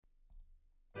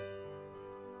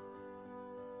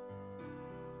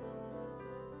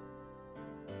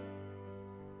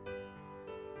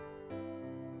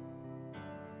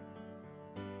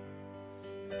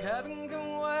Heaven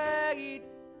can wait,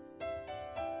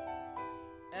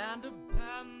 and a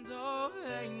band of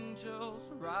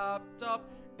angels wrapped up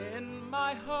in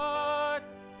my heart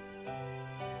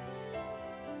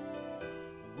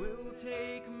will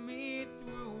take me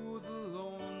through the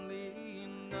lonely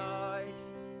night,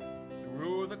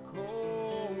 through the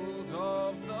cold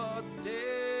of the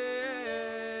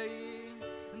day.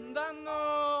 And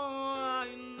I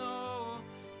know,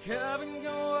 Kevin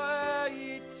can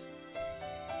wait.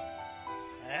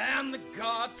 And the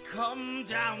gods come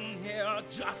down here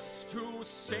just to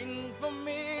sing for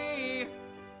me.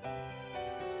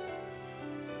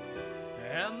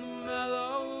 And the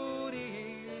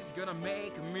melody's gonna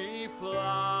make me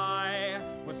fly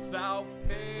without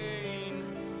pain,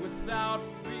 without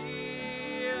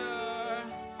fear.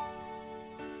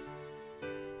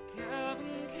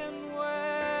 Kevin can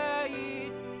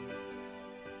wait.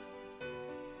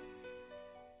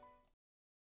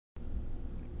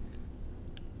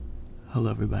 Hello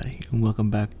everybody, and welcome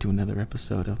back to another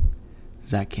episode of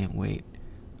Zach Can't Wait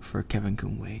for Kevin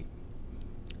Can Wait.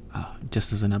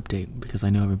 Just as an update, because I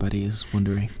know everybody is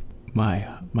wondering,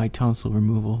 my tonsil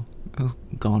removal has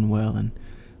gone well, and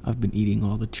I've been eating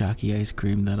all the chalky ice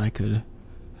cream that I could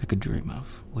dream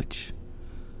of, which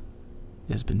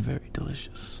has been very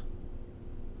delicious.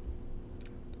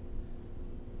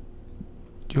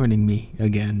 Joining me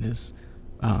again is,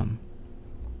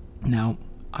 now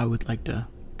I would like to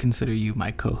consider you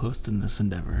my co-host in this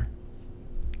endeavor.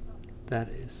 That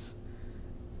is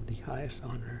the highest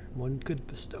honor one could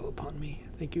bestow upon me.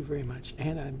 Thank you very much.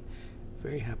 And I'm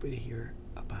very happy to hear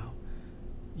about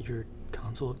your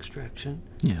tonsil extraction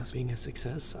being a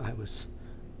success. I was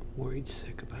worried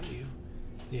sick about you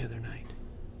the other night.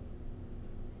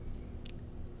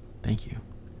 Thank you.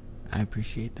 I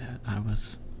appreciate that. I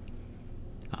was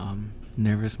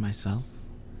nervous myself,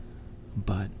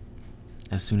 but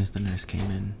as soon as the nurse came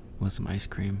in with some ice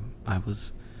cream, I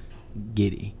was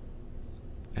giddy,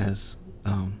 as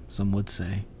some would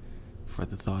say, for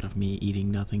the thought of me eating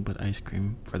nothing but ice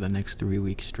cream for the next 3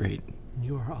 weeks straight.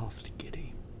 You are awfully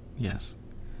giddy. Yes.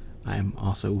 I am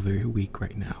also very weak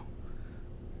right now.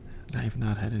 I have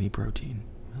not had any protein.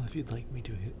 Well, if you'd like me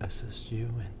to assist you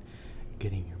in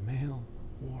getting your mail,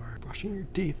 or brushing your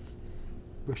teeth,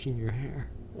 brushing your hair,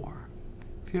 or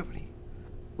if you have any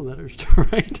letters to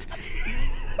write,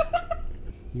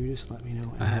 you just let me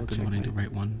know. I have been wanting to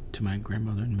write one to my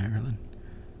grandmother in Maryland.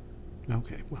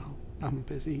 Okay, well, I'm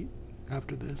busy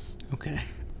after this. Okay.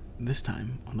 This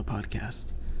time on the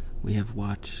podcast, we have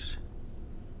watched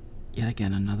yet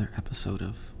again another episode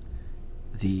of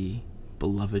the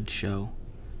beloved show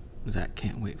Zach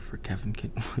Can't Wait for Kevin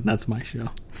Can. That's my show.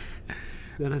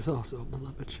 That is also a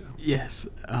beloved show. Yes.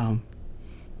 I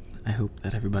hope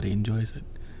that everybody enjoys it.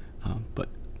 But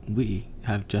we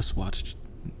have just watched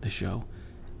the show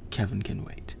Kevin Can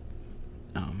Wait.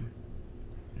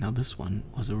 Now this one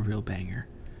was a real banger.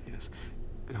 Yes,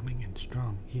 coming in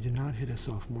strong. He did not hit a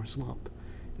sophomore slump.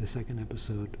 The second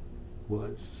episode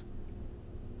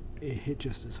it hit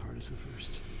just as hard as the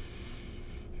first.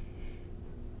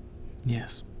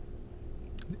 Yes.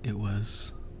 It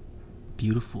was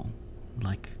beautiful,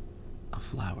 like a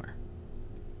flower,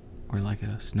 or like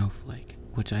a snowflake,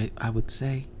 which I would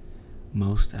say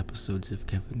most episodes of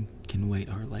Kevin Can Wait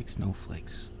are like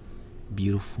snowflakes.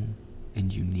 Beautiful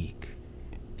and unique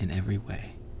in every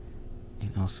way,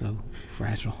 and also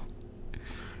fragile,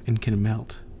 and can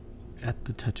melt at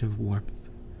the touch of warmth.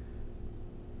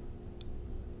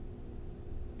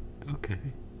 Okay.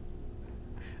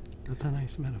 That's a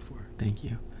nice metaphor. Thank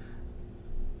you.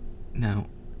 Now,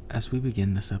 as we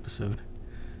begin this episode,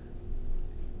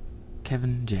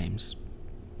 Kevin James,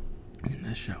 in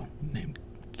this show, named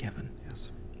Kevin. Yes.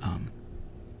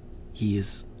 He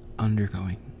is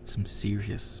undergoing some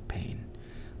serious pain.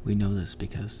 We know this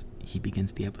because he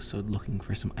begins the episode looking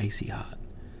for some Icy Hot,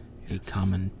 a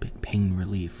common pain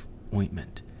relief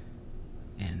ointment.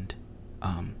 And,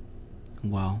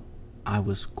 while I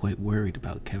was quite worried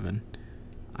about Kevin,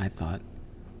 I thought,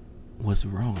 what's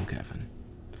wrong, Kevin?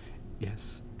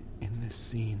 Yes, in this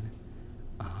scene,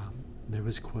 there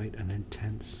was quite an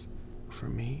intense, for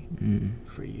me,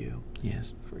 for you,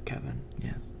 yes, for Kevin,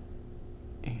 yes,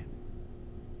 and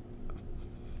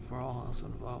for all else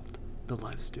involved, the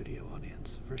live studio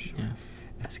audience, for sure. yes.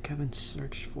 As Kevin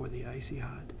searched for the Icy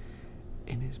Hot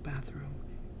in his bathroom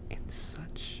in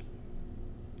such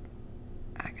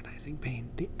agonizing pain,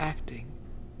 the acting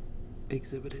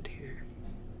exhibited here,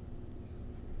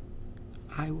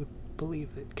 I would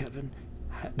believe that Kevin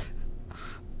had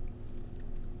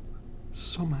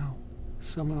somehow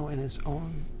in his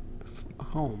own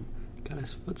home got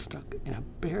his foot stuck in a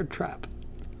bear trap.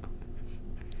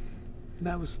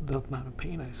 That was the amount of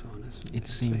pain I saw in his It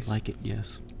seemed face. like it,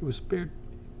 yes. It was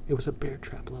a bear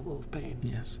trap level of pain.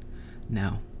 Yes.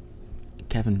 Now,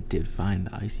 Kevin did find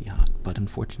the icy hot, but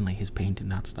unfortunately his pain did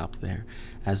not stop there.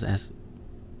 As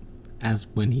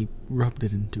when he rubbed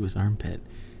it into his armpit,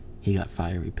 he got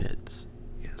fiery pits.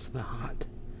 Yes, the hot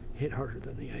hit harder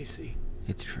than the icy.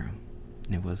 It's true.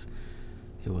 It was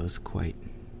quite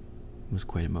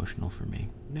emotional for me.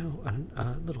 Now,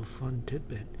 a little fun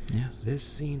tidbit. Yes. This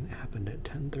scene happened at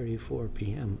 10:34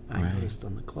 p.m. I Right. noticed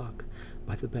on the clock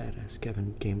by the bed as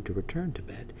Kevin came to return to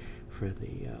bed for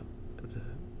the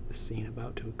scene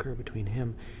about to occur between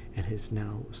him and his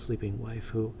now sleeping wife,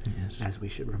 who, Yes. as we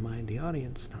should remind the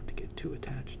audience not to get too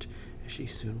attached, as she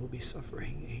soon will be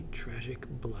suffering a tragic,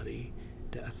 bloody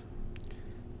death.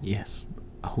 Yes.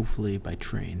 Hopefully by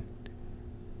train.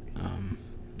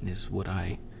 Is what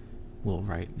I will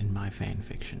write in my fan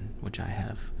fiction, which I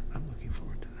have. I'm looking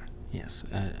forward to that. Yes,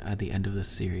 at the end of this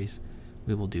series,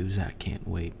 we will do Zach Can't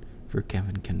Wait for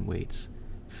Kevin Can Wait's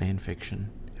fan fiction,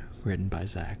 Yes. written by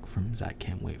Zach from Zach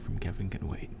Can't Wait from Kevin Can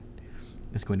Wait. Yes.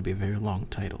 It's going to be a very long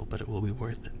title, but it will be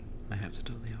worth it. I have to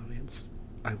tell the audience,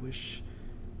 I wish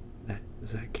that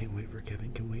Zach Can't Wait for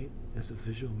Kevin Can Wait as a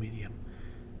visual medium,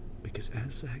 because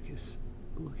as Zach is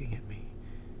looking at me,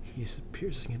 he's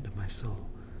piercing into my soul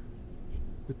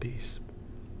with these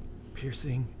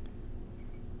piercing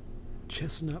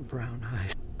chestnut brown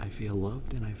eyes. I feel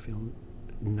loved and I feel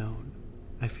known.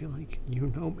 I feel like you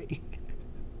know me.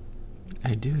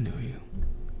 I do know you.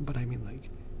 But I mean, like,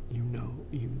 you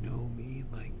know me,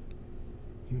 like,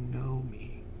 you know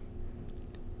me.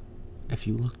 If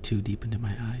you look too deep into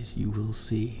my eyes, you will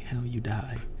see how you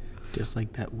die, just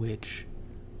like that witch.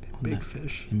 on Big that-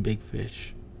 Fish. In Big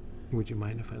Fish. Would you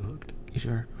mind if I looked?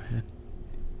 Sure, go ahead.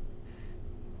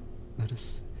 That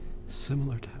is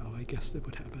similar to how I guessed it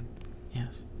would happen.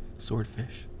 Yes.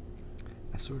 Swordfish.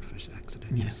 A swordfish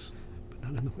accident, Yes. but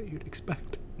not in the way you'd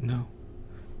expect. No.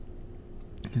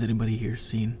 Has anybody here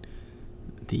seen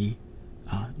the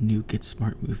new Get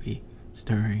Smart movie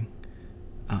starring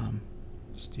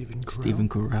Stephen Carell. Stephen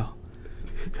Carell?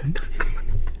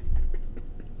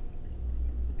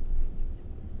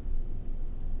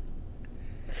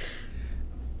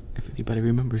 If anybody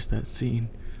remembers that scene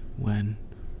when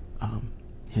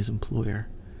his employer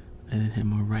and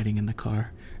him are riding in the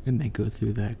car and they go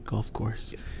through that golf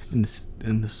course, Yes.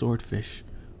 and the swordfish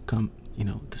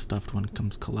the stuffed one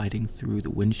comes colliding through the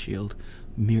windshield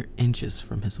mere inches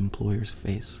from his employer's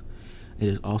face. It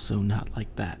is also not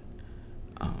like that.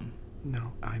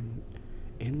 No, I'm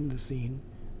in the scene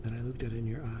that I looked at in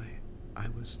your eye. I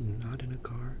was not in a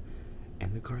car,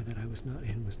 and the car that I was not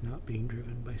in was not being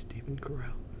driven by Stephen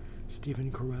Carell.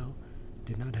 Stephen Carell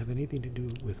did not have anything to do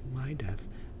with my death,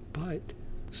 but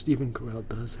Stephen Carell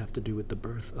does have to do with the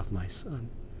birth of my son.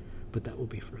 But that will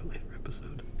be for a later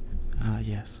episode.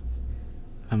 Yes.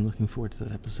 I'm looking forward to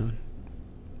that episode.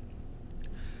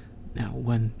 Now,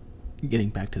 getting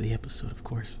back to the episode, of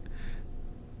course.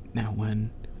 Now,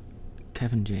 when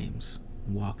Kevin James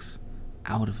walks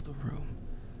out of the room,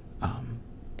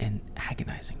 in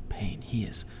agonizing pain,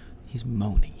 he's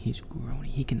moaning, he's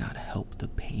groaning, he cannot help the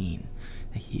pain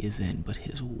that he is in, but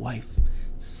his wife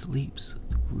sleeps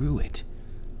through it.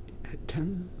 At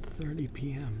 10:30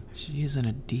 p.m., She is in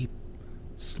a deep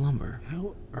slumber.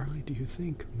 how early do you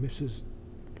think Mrs.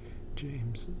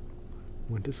 James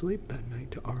went to sleep that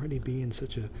night to already be in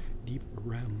such a deep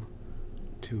REM,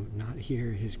 to not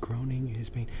hear his groaning, his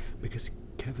pain? Because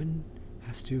Kevin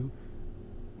has to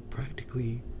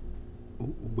practically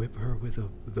whip her with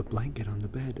the blanket on the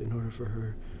bed in order for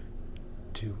her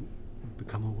to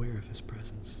become aware of his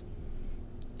presence.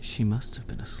 She must have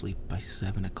been asleep by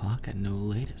 7 o'clock at no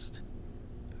latest.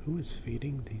 Who is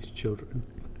feeding these children?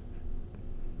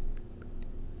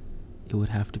 It would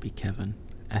have to be Kevin,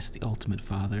 as the ultimate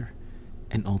father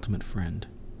and ultimate friend.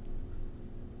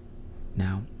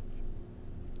 Now,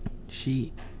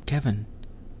 Kevin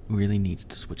really needs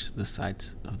to switch to the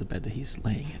sides of the bed that he's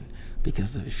laying in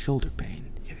because of his shoulder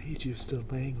pain. Yeah, he's used to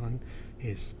laying on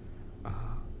his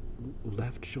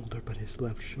left shoulder, but his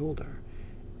left shoulder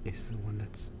is the one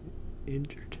that's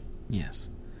injured. Yes.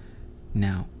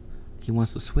 Now, he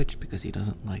wants to switch because he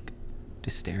doesn't like to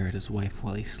stare at his wife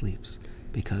while he sleeps,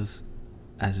 because,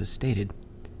 as is stated,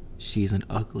 she's an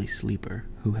ugly sleeper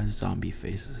who has zombie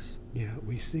faces. Yeah,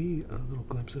 we see a little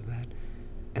glimpse of that.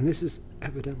 And this is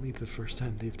evidently the first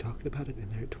time they've talked about it in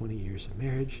their 20 years of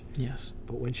marriage. Yes.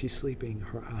 But when she's sleeping,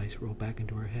 her eyes roll back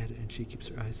into her head, and she keeps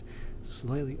her eyes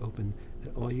slightly open,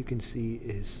 that all you can see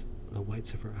is the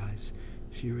whites of her eyes.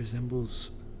 She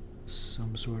resembles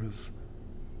some sort of,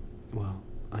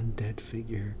 undead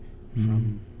figure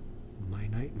from my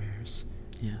nightmares.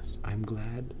 Yes. I'm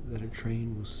glad that a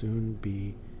train will soon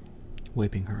be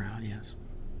Wiping her out, yes.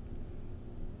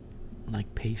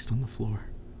 Like paste on the floor.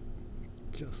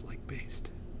 just like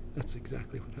based. That's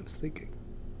exactly what I was thinking.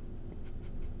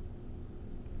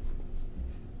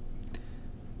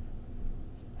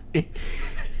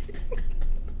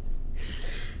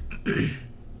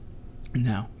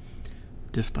 Now,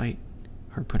 despite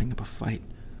her putting up a fight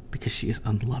because she is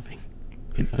unloving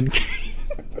and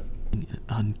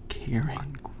uncaring,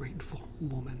 Ungrateful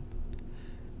woman.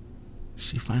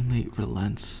 she finally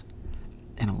relents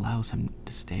and allows him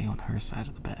to stay on her side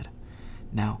of the bed.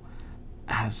 Now,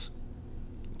 as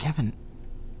Kevin,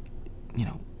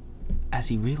 as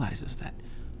he realizes that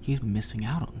he's missing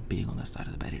out on being on this side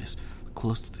of the bed, he is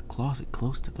close to the closet,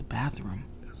 close to the bathroom.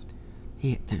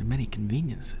 There are many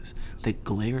conveniences. The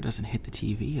glare doesn't hit the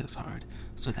TV as hard,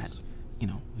 so that,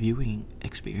 viewing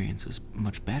experience is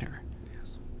much better.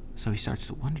 Yes. So he starts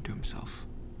to wonder to himself,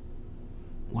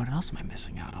 what else am I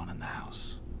missing out on in the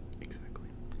house? Exactly.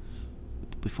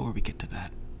 Before we get to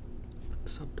that,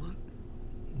 Subplot.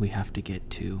 we have to get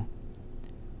to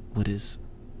what is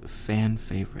fan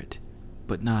favorite,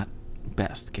 but not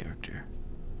best character,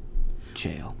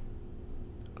 Chael.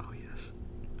 Oh, yes.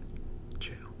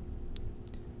 Jail.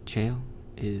 Chael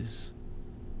is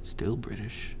still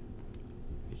British,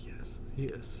 Yes.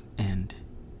 Yes. and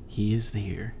he is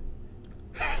here.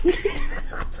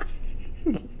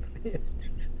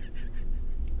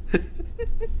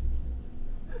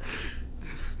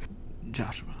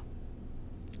 Joshua,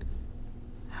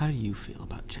 how do you feel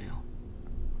about Chael?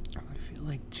 I feel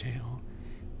like Chael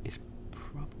is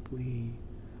probably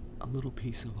a little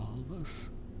piece of all of us.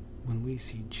 When we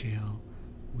see Chael,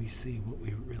 we see what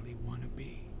we really want to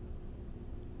be.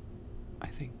 I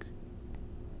think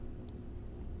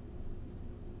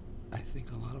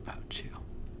a lot about Chael.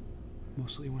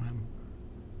 Mostly when I'm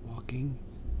walking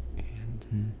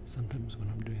and sometimes when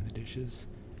I'm doing the dishes.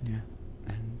 Yeah.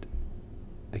 And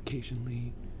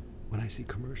occasionally when I see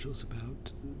commercials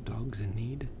about dogs in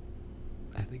need,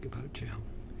 I think about Chael.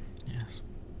 Yes.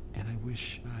 And I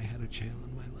wish I had a Chael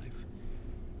in my life.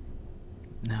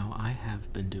 Now, I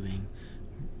have been doing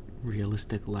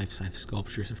realistic life-size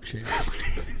sculptures of Chael.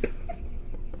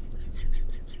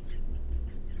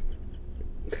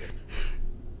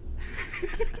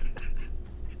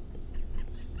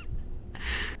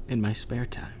 In my spare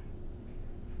time.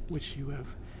 Which you have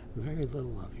very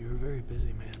little of. You're a very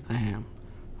busy man. I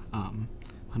am.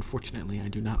 Unfortunately, I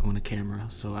do not own a camera,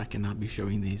 so I cannot be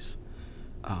showing these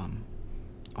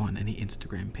on any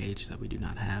Instagram page that we do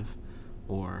not have,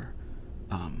 or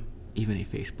even a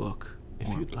Facebook. If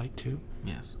you'd like to,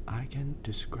 Yes. I can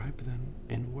describe them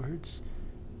in words,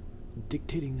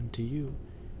 dictating them to you,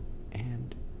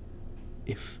 and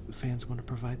if fans want to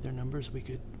provide their numbers, we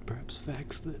could perhaps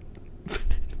fax that.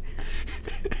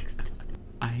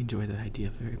 I enjoy that idea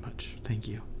very much. Thank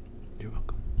you. You're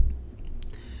welcome.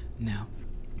 Now,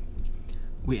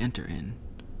 we enter in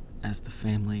as the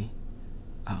family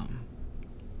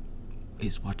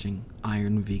is watching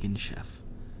Iron Vegan Chef,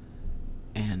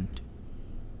 and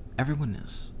everyone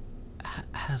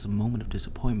has a moment of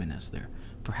disappointment as their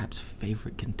perhaps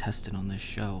favorite contestant on this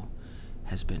show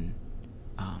has been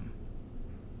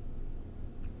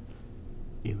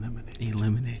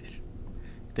eliminated.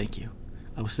 Thank you.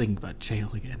 I was thinking about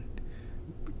Chael again.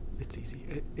 It's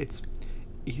easy. It's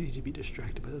easy to be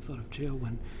distracted by the thought of Chael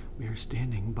when we are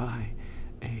standing by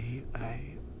a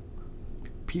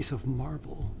piece of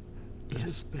marble that Yes.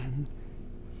 has been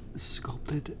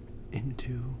sculpted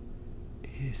into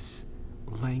his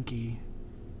lanky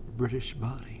British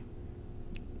body.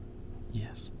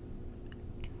 Yes.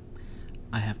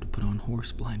 I have to put on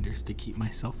horse blinders to keep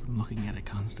myself from looking at it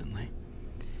constantly.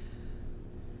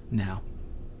 Now,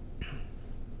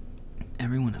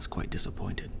 everyone is quite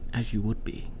disappointed, as you would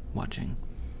be, watching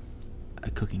a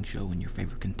cooking show when your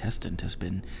favorite contestant has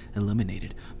been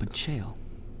eliminated. But Chael,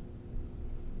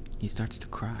 he starts to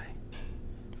cry.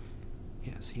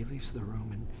 Yes, he leaves the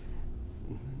room and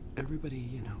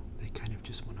everybody, they kind of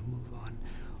just want to move on.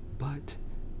 But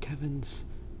Kevin's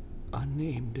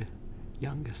unnamed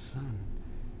youngest son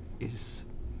is,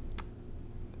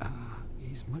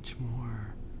 he's much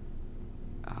more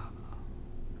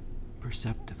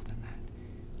perceptive than that.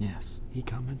 Yes. He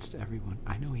comments to everyone.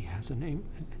 I know he has a name,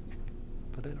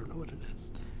 but I don't know what it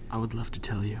is. I would love to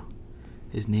tell you.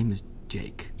 His name is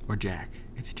Jake, or Jack.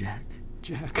 It's Jack.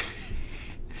 Jack.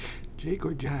 Jake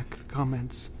or Jack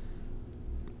comments,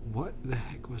 "What the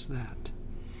heck was that?"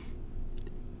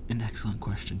 An excellent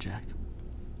question, Jack.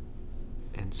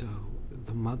 And so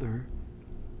the mother,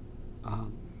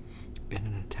 in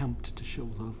an attempt to show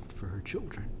love for her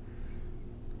children,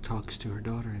 talks to her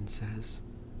daughter and says,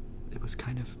 it was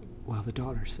kind of, well, the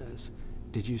daughter says,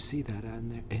 did you see that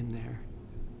in there?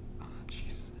 She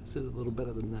says it a little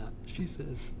better than that. She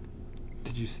says,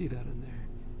 did you see that in there?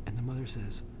 And the mother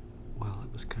says, well,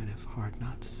 it was kind of hard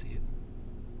not to see it.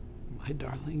 My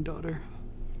darling daughter.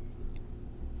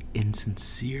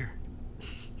 Insincere.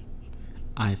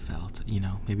 I felt,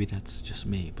 maybe that's just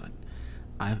me, but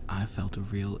I felt a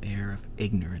real air of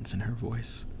ignorance in her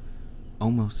voice.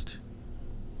 Almost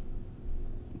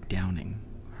downing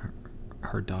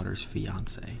her daughter's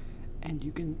fiancé.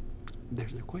 And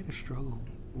there's quite a struggle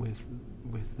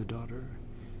with the daughter,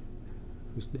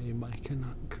 whose name I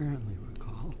cannot currently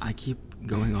recall. I keep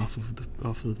going off of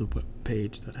the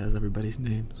page that has everybody's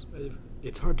names.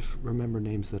 It's hard to remember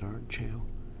names that aren't Chael.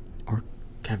 Or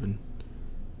Kevin.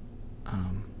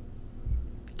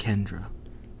 Kendra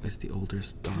is the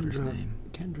oldest daughter's name.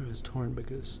 Kendra is torn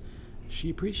because she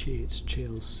appreciates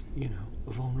Chael's,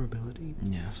 vulnerability.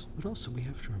 Yes. But also we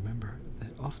have to remember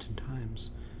that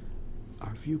oftentimes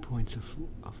our viewpoints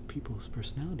of people's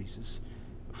personalities is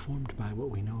formed by what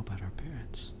we know about our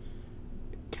parents.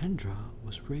 Kendra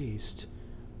was raised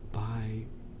by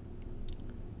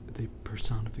the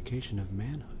personification of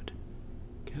manhood,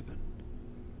 Kevin.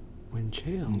 When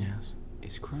Chael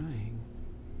is crying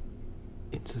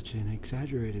in such an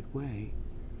exaggerated way,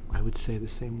 I would say the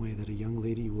same way that a young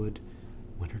lady would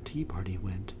when her tea party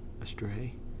went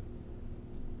astray.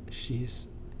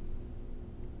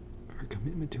 Her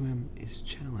commitment to him is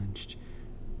challenged.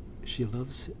 She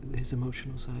loves his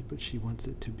emotional side, but she wants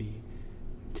it to be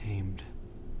tamed.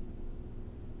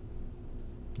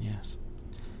 Yes.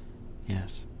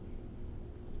 Yes.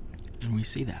 And we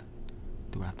see that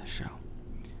throughout the show.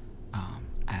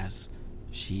 As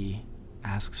she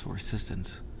asks for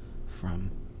assistance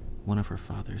from one of her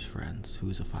father's friends, who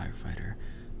is a firefighter,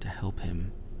 to help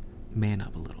him man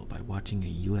up a little by watching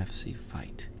a UFC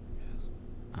fight. Yes.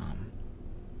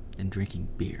 And drinking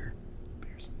beer.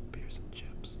 Beers and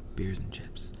chips. Beers and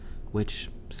chips. Which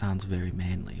sounds very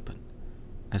manly, but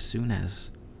as soon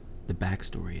as the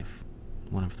backstory of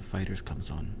one of the fighters comes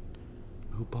on,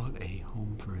 who bought a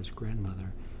home for his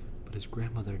grandmother, but his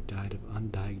grandmother died of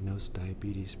undiagnosed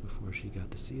diabetes before she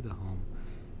got to see the home.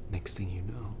 Next thing you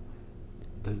know,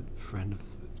 the friend of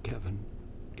Kevin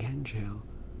and Chael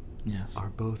are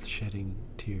both shedding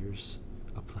tears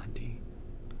aplenty.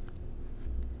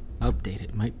 Update,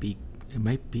 it might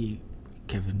be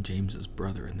Kevin James's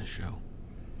brother in the show.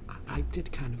 I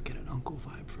did kind of get an uncle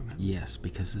vibe from him. Yes,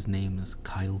 because his name is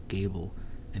Kyle Gable,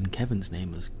 and Kevin's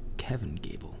name is Kevin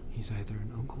Gable. He's either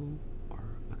an uncle or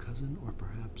a cousin or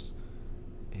perhaps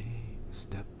a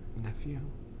step-nephew.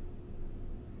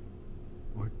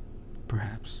 Or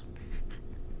perhaps.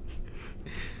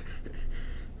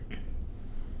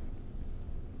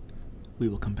 We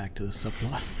will come back to the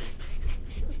subplot.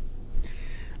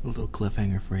 A little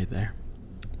cliffhanger for you there.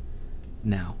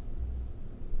 Now,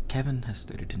 Kevin has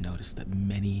started to notice that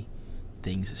many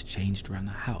things has changed around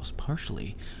the house,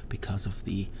 partially because of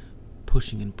the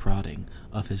pushing and prodding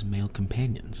of his male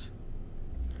companions.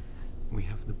 We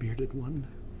have the bearded one,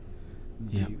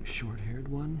 the short-haired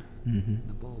one, and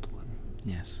the bald one.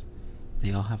 Yes.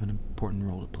 They all have an important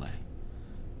role to play.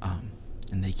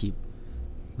 And they keep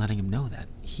letting him know that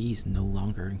he's no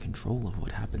longer in control of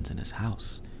what happens in his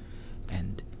house.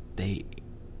 And they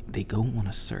go on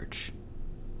a search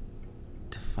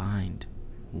to find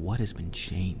what has been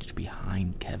changed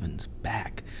behind Kevin's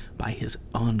back by his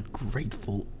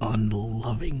ungrateful,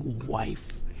 unloving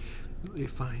wife. They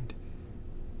find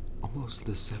almost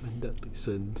the 7 deadly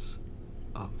sins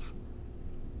of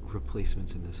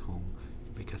replacements in this home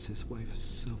because his wife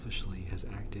selfishly has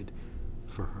acted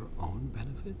for her own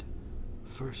benefit.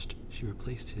 First, she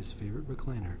replaced his favorite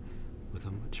recliner with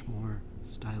a much more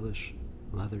stylish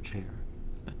leather chair.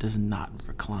 That does not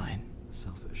recline.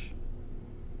 Selfish.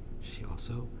 She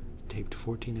also taped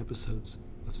 14 episodes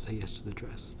of Say Yes to the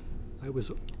Dress. I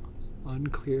was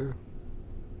unclear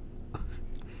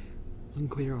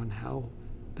on how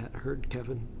that hurt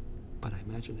Kevin, but I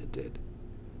imagine it did.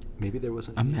 Maybe there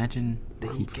wasn't. Imagine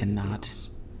that he cannot.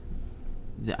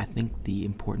 I think the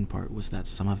important part was that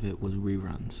some of it was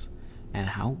reruns. And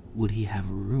how would he have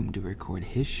room to record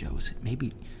his shows?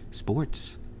 Maybe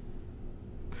sports.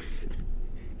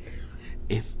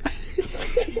 If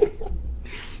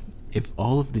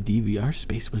all of the DVR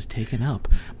space was taken up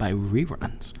by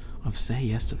reruns of Say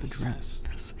Yes to the Dress.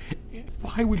 Yes.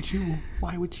 Why would you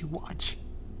watch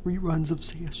reruns of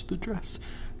Say Yes to the Dress?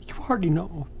 You already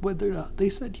know whether or not they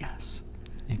said yes.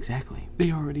 Exactly.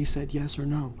 They already said yes or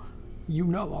no. You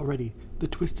know already. The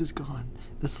twist is gone.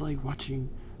 That's like watching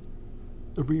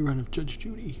a rerun of Judge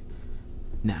Judy.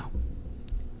 Now,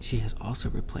 She has also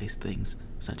replaced things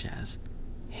such as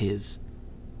his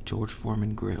George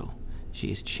Foreman grill. She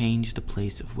has changed the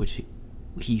place of which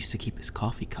he used to keep his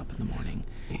coffee cup in the morning.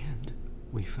 And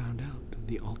we found out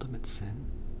the ultimate sin,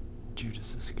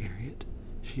 Judas Iscariot.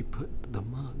 She put the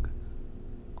mug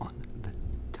on the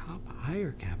top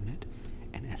higher cabinet,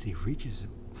 and as he reaches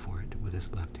for it with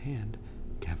his left hand,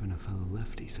 Kevin, a fellow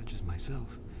lefty such as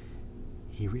myself,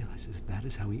 he realizes that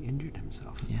is how he injured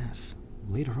himself. Yes.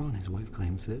 Later on, his wife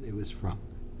claims that it was from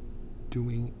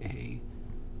doing a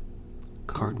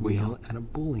cartwheel at a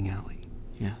bowling alley.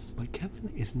 Yes. But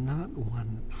Kevin is not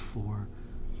one for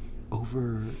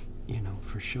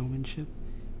for showmanship.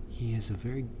 He is a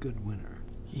very good winner.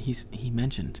 He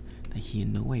mentioned that he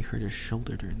in no way hurt his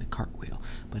shoulder during the cartwheel,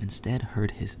 but instead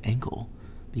hurt his ankle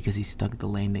because he stuck the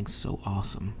landing so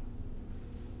awesome.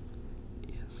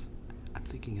 Yes. I'm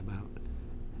thinking about...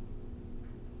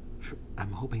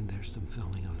 I'm hoping there's some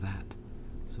filming of that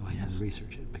so I can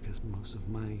research it, because most of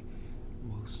my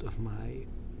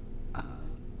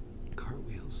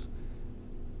cartwheels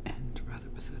end rather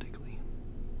pathetically.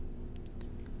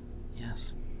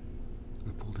 Yes.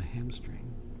 I pulled a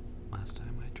hamstring last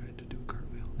time I tried to do a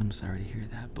cartwheel. I'm sorry to hear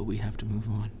that, but we have to move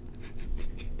on.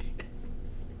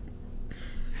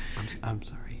 I'm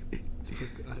sorry.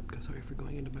 I'm sorry for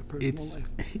going into my personal life.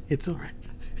 It's all right.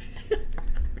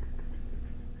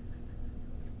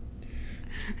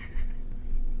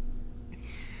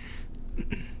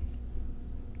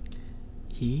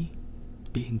 He,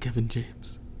 being Kevin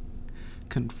James,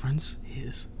 confronts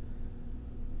his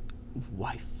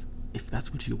wife, if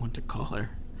that's what you want to call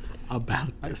her,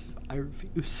 about this. I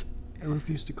refuse. I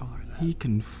refuse to call her that. He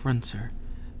confronts her,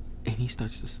 and he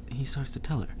starts to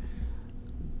tell her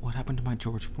what happened to my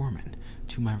George Foreman,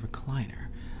 to my recliner,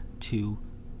 to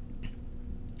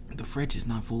the fridge is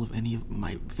not full of any of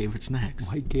my favorite snacks.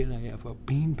 Why can't I have a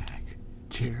beanbag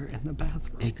chair in the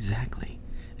bathroom? Exactly.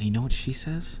 And you know what she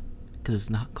says? Because it's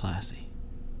not classy.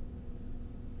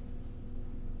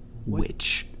 What?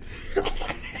 Which?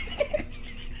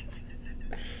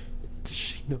 Does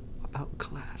she know about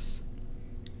class?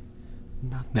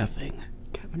 Nothing.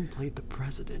 Kevin played the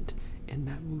president in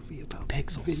that movie about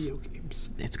Pixels. video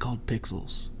games. It's called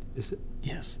Pixels. Is it?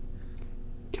 Yes.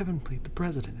 Kevin played the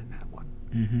president in that one.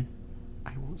 Mm-hmm.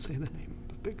 I won't say the name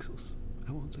of Pixels.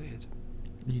 I won't say it.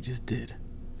 You just did.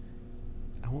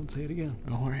 I won't say it again.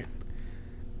 All right.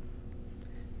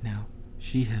 Now,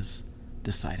 she has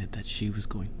decided that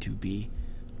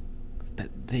that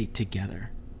they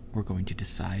together were going to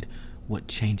decide what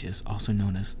changes, also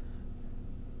known as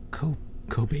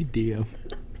Carpe Diem.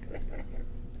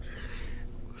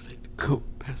 Was it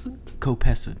co-peasant?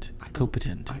 Competent.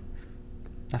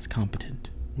 That's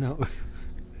competent. No.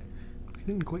 I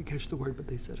didn't quite catch the word, but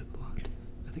they said it a lot.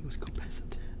 I think it was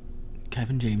co-peasant.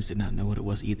 Kevin James did not know what it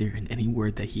was either, and any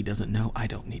word that he doesn't know, I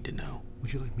don't need to know.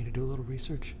 Would you like me to do a little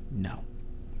research? No.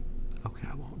 Okay,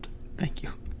 I won't. Thank you.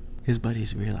 His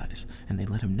buddies realize, and they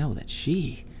let him know that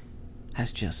she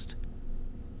has just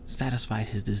satisfied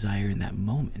his desire in that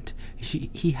moment.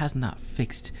 He has not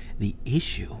fixed the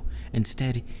issue.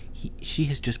 Instead, she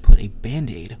has just put a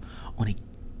Band-Aid on a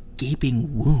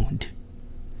gaping wound.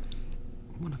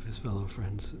 One of his fellow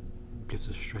friends gives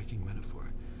a striking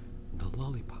metaphor. The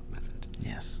lollipop method.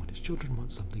 Yes. When his children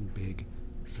want something big,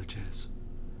 such as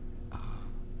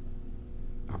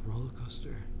a roller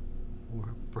coaster,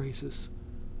 or braces,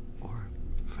 or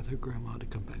for their grandma to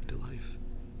come back to life,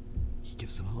 he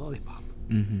gives them a lollipop,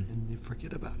 and they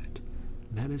forget about it.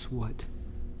 That is what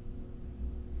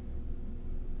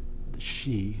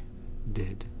she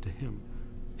did to him.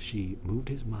 She moved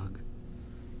his mug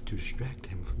to distract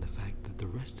him from the fact that the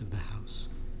rest of the house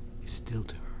is still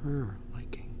to her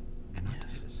liking and not to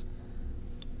his.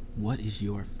 What is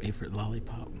your favorite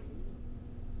lollipop?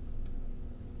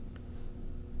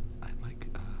 I like,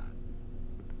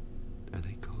 are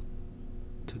they called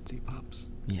Tootsie Pops?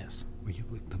 Yes. Where you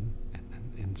lick them and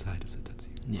then inside is a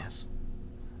Tootsie Pop? Yes.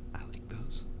 I like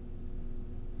those.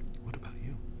 What about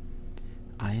you?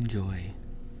 I enjoy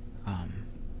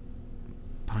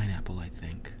pineapple, I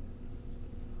think.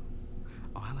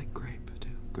 Oh, I like grape too.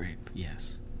 Grape,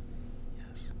 yes.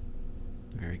 Yes.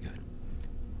 Very good.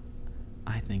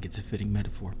 I think it's a fitting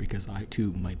metaphor because I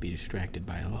too might be distracted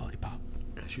by a lollipop.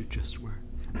 As you just were.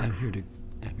 I'm here to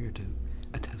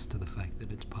attest to the fact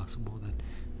that it's possible that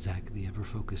Zach, the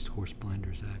ever-focused horse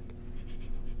blinder Zach,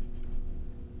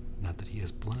 not that he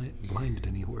has blinded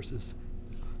any horses,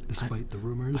 despite the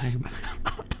rumors.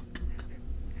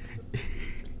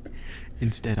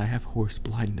 Instead, I have horse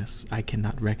blindness. I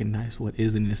cannot recognize what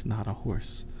is and is not a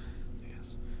horse.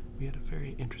 Yes. We had a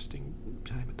very interesting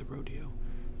time at the rodeo.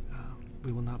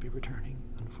 we will not be returning,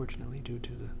 unfortunately, due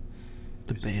to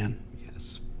The ban.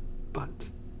 Yes, but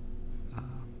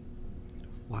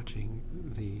watching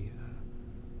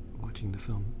the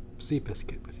film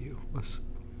Seabiscuit with you was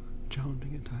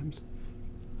challenging at times.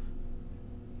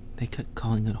 They kept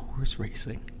calling it horse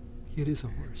racing. It is a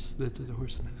horse. That's a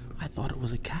horse in that movie. I thought it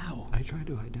was a cow. I try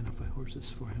to identify horses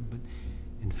for him, but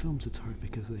in films it's hard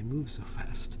because they move so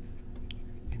fast,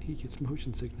 and he gets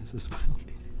motion sickness as well.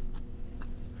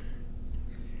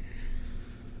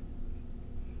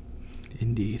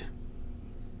 Indeed.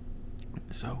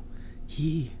 So,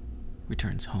 he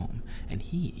returns home, and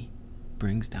he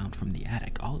brings down from the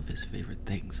attic all of his favorite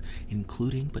things,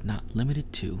 including but not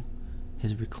limited to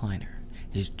his recliner,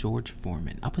 his George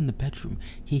Foreman. Up in the bedroom,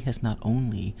 he has not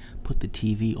only put the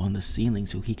TV on the ceiling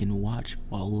so he can watch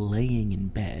while laying in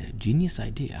bed, genius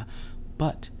idea,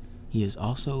 but he has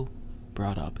also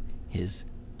brought up his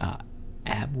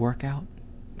ab workout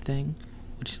thing,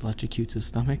 which electrocutes his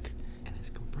stomach, And his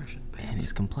compression pants. and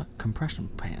his compression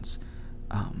pants.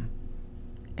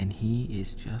 And he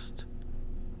is just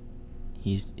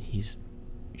he's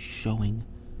showing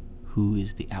who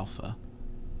is the alpha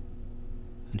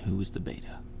and who is the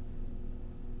beta.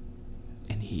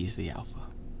 And he is the alpha.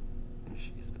 And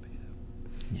she's the beta.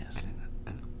 Yes.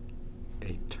 And in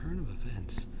a turn of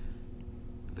events,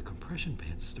 the compression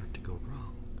pants start to go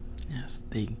wrong. Yes,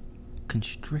 they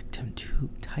constrict him too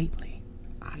tightly.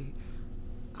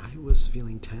 I was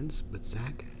feeling tense, but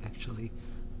Zach actually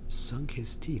sunk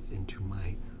his teeth into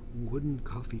my wooden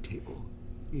coffee table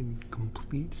in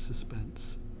complete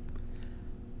suspense.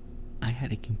 I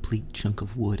had a complete chunk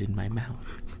of wood in my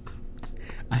mouth.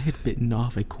 I had bitten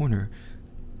off a corner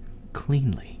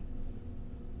cleanly.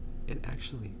 It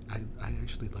actually, I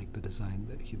actually like the design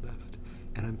that he left,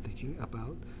 and I'm thinking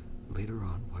about later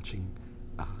on watching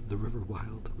The River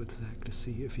Wild with Zach to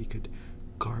see if he could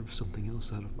carve something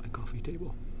else out of my coffee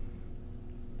table.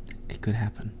 It could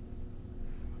happen.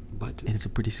 But And it's a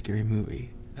pretty scary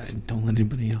movie. Don't let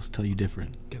anybody else tell you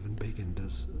different. Kevin Bacon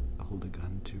does hold a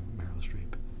gun to Meryl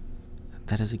Streep.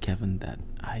 That is a Kevin that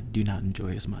I do not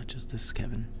enjoy as much as this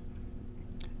Kevin.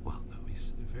 Well, no,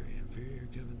 he's a very inferior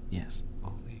Kevin. Yes,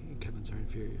 All the Kevins are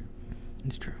inferior.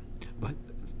 it's true. But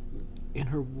in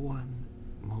her one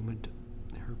moment,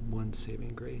 her one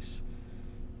saving grace,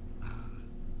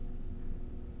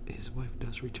 his wife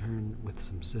does return with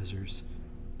some scissors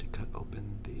to cut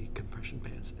open the compression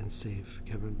pants and save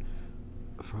Kevin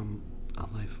from a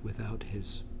life without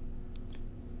his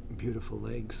beautiful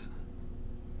legs.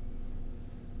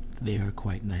 They are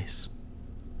quite nice.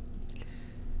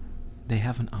 They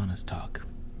have an honest talk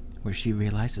where she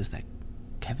realizes that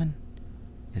Kevin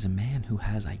is a man who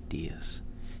has ideas.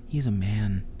 He's a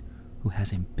man who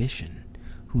has ambition,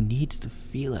 who needs to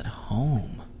feel at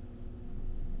home.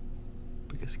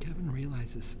 Because Kevin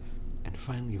realizes and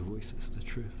finally voices the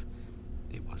truth.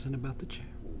 It wasn't about the chair.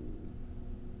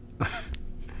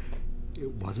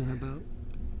 It wasn't about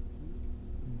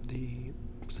the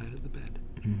side of the bed.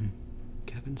 Mm-hmm.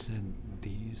 Kevin said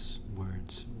these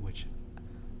words, which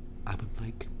I would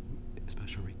like a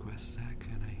special request, Zach,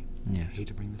 and I Yes. hate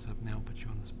to bring this up now, put you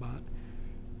on the spot,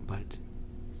 but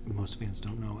most fans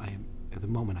don't know. At the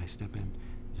moment I step in,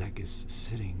 Zach is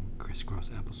sitting crisscross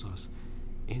applesauce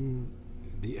in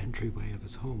the entryway of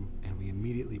his home, and we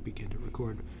immediately begin to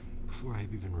record before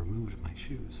I've even removed my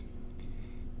shoes.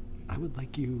 I would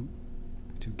like you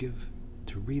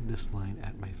to read this line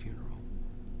at my funeral.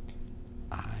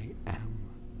 I am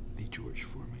the George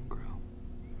Foreman Grow.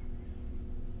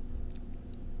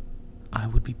 I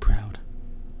would be proud.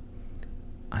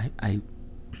 I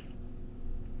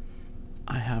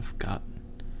have got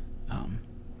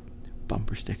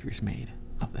bumper stickers made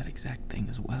of that exact thing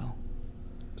as well.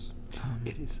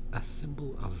 It is a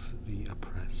symbol of the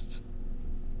oppressed.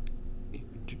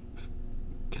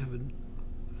 Kevin,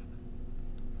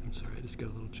 I'm sorry, I just got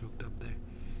a little choked up there.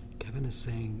 Kevin is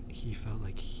saying he felt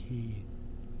like he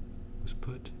was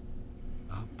put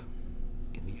up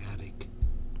in the attic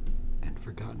and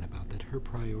forgotten about, that her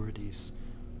priorities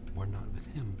were not with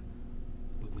him,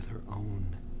 but with her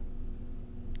own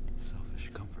selfish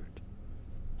comfort.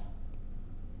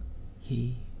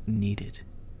 He needed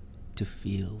to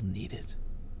feel needed.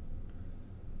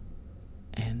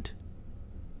 And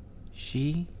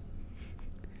she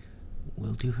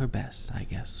will do her best, I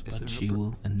guess, Is there but a she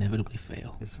will inevitably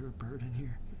fail. Is there a bird in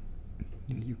here?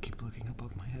 You keep looking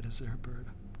above my head. Is there a bird?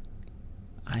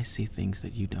 I see things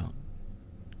that you don't.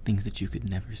 Things that you could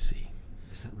never see.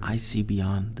 Is that I related? see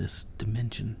beyond this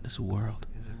dimension, this world.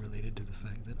 Is it related to the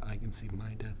fact that I can see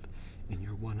my death in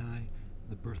your one eye,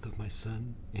 the birth of my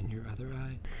son in your other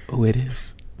eye? Oh, it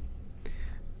is.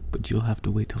 But you'll have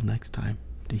to wait till next time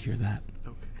to hear that.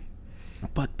 Okay.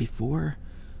 But before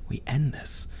we end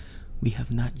this, we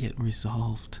have not yet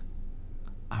resolved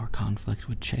our conflict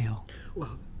with Chael.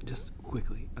 Well, just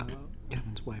quickly,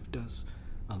 Kevin's wife does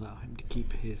allow him to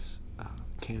keep his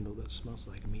candle that smells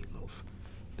like meatloaf.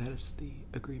 That is the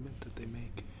agreement that they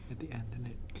make at the end, and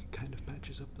it kind of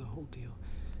patches up the whole deal.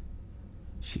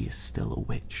 She is still a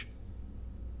witch.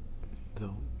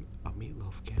 Though a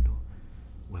meatloaf candle,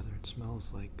 whether it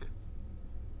smells like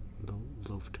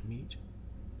loafed meat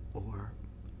or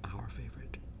our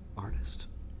favorite artist,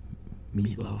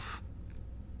 Meatloaf.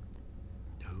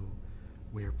 who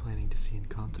we are planning to see in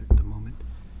concert the moment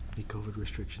the COVID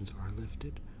restrictions are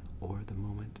lifted, or the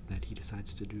moment that he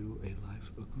decides to do a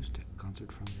live acoustic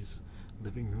concert from his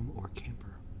living room or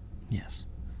camper. Yes.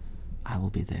 I will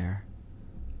be there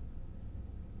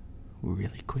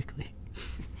really quickly.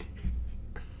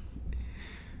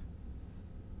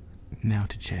 Now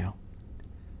to Chael.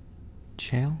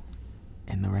 Chael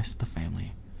and the rest of the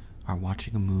family are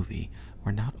watching a movie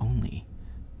where not only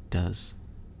does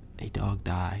a dog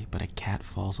die, but a cat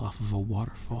falls off of a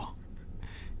waterfall.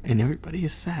 And everybody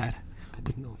is sad. I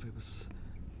didn't know if it was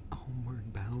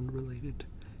Homeward Bound related,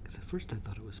 because at first I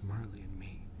thought it was Marley and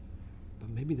Me. But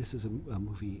maybe this is a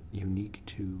movie unique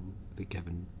to the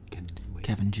Kevin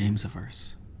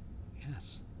James-averse.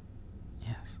 Yes.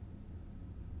 Yes.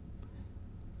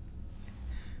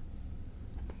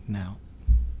 Now,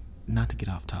 not to get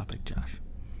off topic, Josh,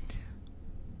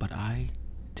 but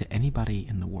to anybody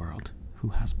in the world who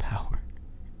has power,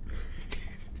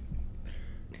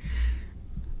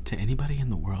 to anybody in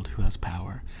the world who has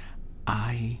power,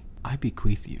 I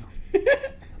bequeath you.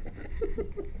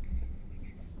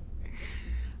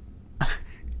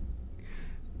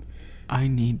 I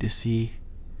need to see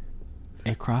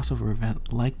a crossover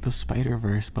event like the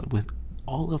Spider-Verse, but with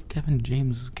all of Kevin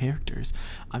James' characters.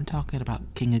 I'm talking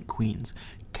about King of Queens.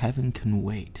 Kevin Can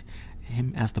Wait.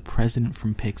 Him as the president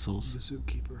from Pixels. The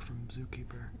zookeeper from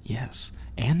Zookeeper. Yes.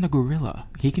 And the gorilla.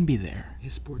 He can be there.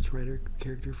 His sports writer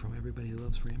character from Everybody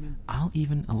Loves Raymond. I'll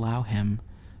even allow him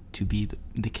to be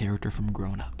the character from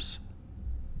Grown Ups.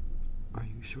 Are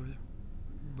you sure?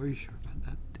 Are you sure about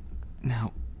that?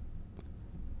 Now,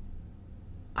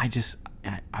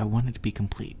 I want it to be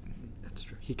complete. That's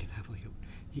true. He can have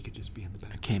he could just be in the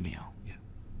background. A cameo. Yeah.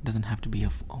 Doesn't have to be a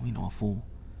full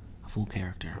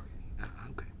character.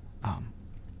 Okay.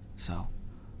 So,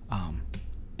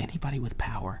 anybody with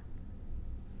power,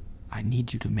 I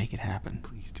need you to make it happen.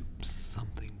 Please do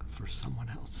something for someone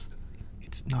else.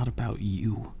 It's not about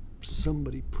you.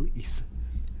 Somebody, please.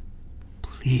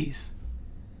 Please.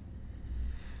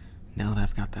 Now that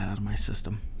I've got that out of my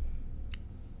system,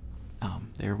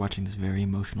 they were watching this very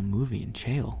emotional movie, and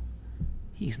Chael,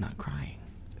 he's not crying.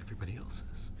 Everybody else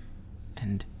is.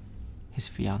 And his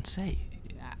fiancée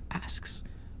asks,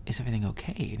 is everything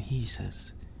okay? And he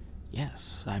says,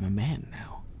 yes, I'm a man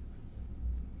now.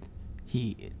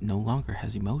 He no longer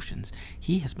has emotions.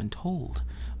 He has been told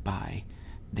by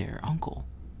their uncle,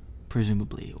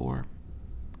 presumably, or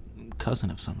cousin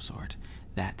of some sort,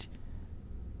 that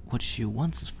what she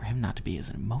wants is for him not to be as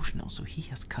emotional, so he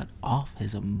has cut off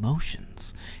his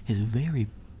emotions, his very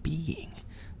being,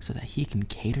 so that he can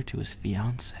cater to his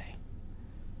fiancée.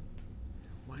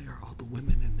 Why are all the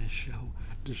women in this show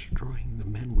destroying the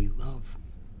men we love?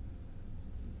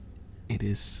 It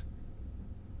is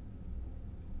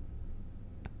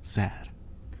sad.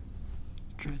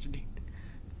 Tragedy.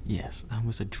 Yes, I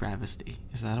almost said travesty.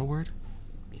 Is that a word?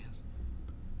 Yes.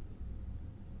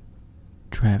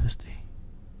 Travesty.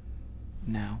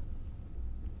 Now,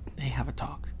 they have a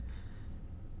talk,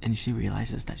 and she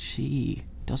realizes that she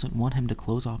doesn't want him to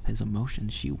close off his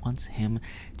emotions. She wants him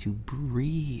to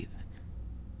breathe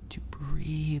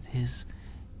his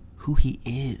who he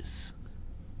is.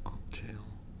 All Chael,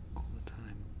 all the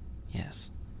time.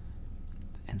 Yes.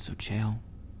 And so Chael,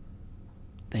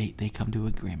 they come to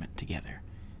agreement together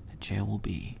that Chael will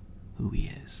be who he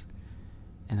is,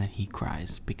 and that he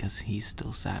cries because he's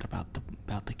still sad about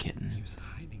the kitten. He was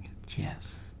hiding it.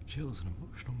 Yes. Chael is an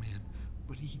emotional man,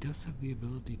 but he does have the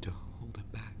ability to hold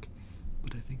it back.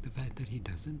 But I think the fact that he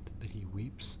doesn't, that he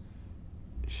weeps,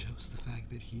 shows the fact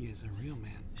that he is a real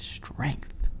man.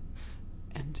 Strength.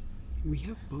 And we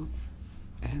have both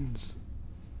ends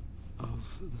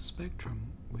of the spectrum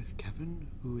with Kevin,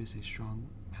 who is a strong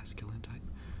masculine type,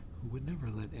 who would never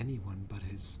let anyone but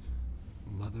his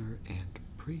mother and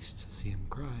priest see him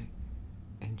cry,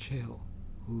 and Chael,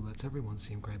 who lets everyone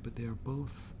see him cry, but they are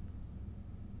both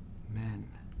men.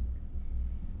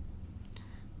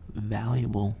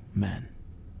 Valuable men.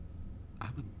 I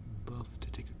would love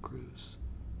to take a cruise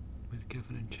with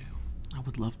Kevin and Chael. I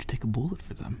would love to take a bullet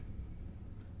for them.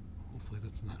 Hopefully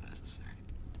that's not necessary.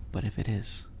 But if it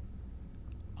is,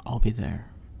 I'll be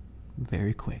there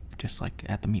very quick, just like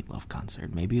at the Meatloaf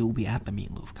concert. Maybe it will be at the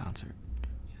Meatloaf concert.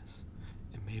 Yes.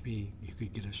 And maybe you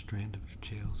could get a strand of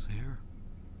Chael's hair.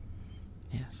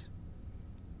 Yes.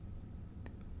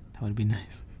 That would be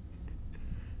nice.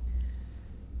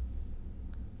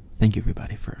 Thank you,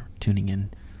 everybody, for tuning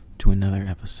in to another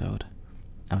episode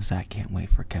of Zach Can't Wait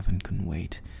for Kevin Couldn't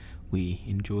Wait. We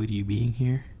enjoyed you being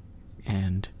here,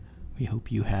 and we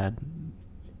hope you had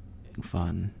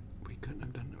fun. We couldn't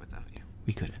have done it without you.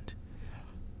 We couldn't.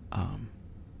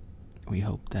 We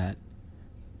hope that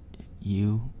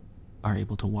you are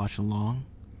able to watch along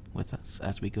with us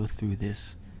as we go through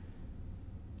this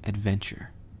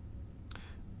adventure.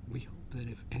 We hope that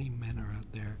if any men are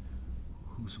out there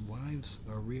whose wives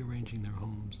are rearranging their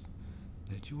homes,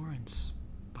 that you are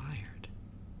inspired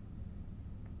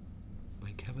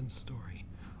by Kevin's story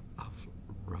of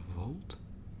revolt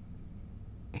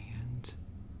and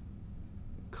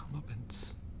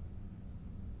comeuppance.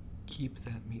 Keep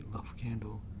that Meatloaf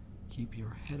candle. Keep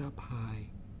your head up high.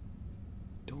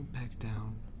 Don't back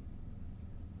down.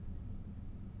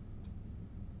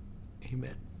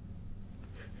 Amen.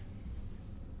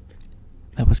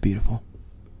 That was beautiful.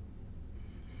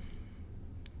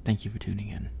 Thank you for tuning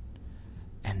in.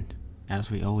 And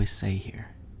as we always say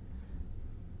here,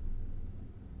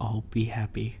 all be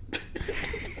happy.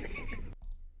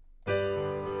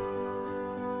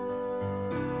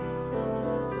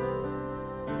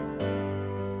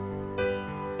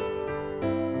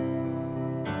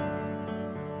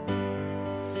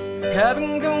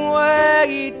 Heaven can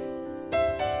wait,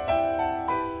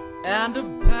 and a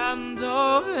band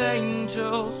of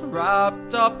angels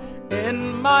wrapped up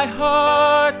in my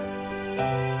heart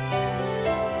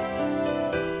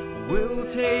will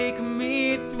take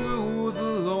me through the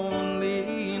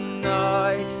lonely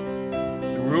night,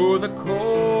 through the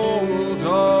cold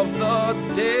of the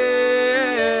day.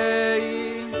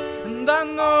 And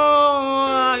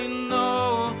I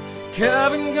know,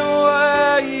 Kevin can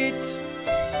wait.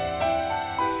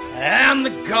 And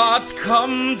the gods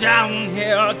come down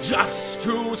here just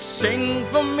to sing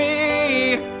for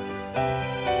me.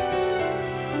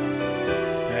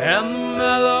 And the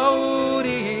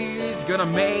melody's gonna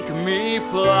make me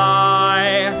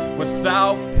fly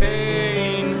without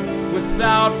pain,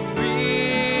 without